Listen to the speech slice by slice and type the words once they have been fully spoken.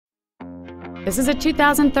This is a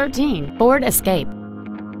 2013 Ford Escape.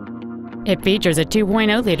 It features a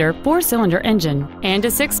 2.0-liter four-cylinder engine and a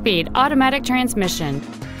 6-speed automatic transmission.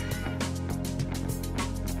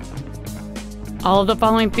 All of the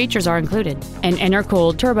following features are included: an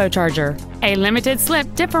intercooled turbocharger, a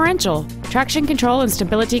limited-slip differential, traction control and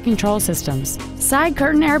stability control systems, side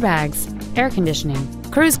curtain airbags, air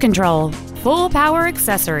conditioning, cruise control, full power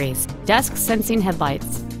accessories, dusk sensing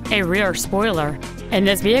headlights, a rear spoiler, and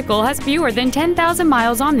this vehicle has fewer than 10,000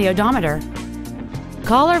 miles on the odometer.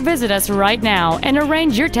 Call or visit us right now and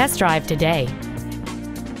arrange your test drive today.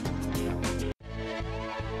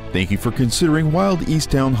 Thank you for considering Wild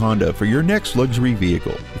Easttown Honda for your next luxury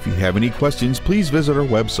vehicle. If you have any questions, please visit our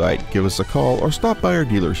website, give us a call, or stop by our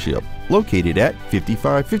dealership located at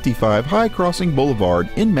 5555 High Crossing Boulevard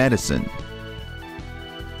in Madison.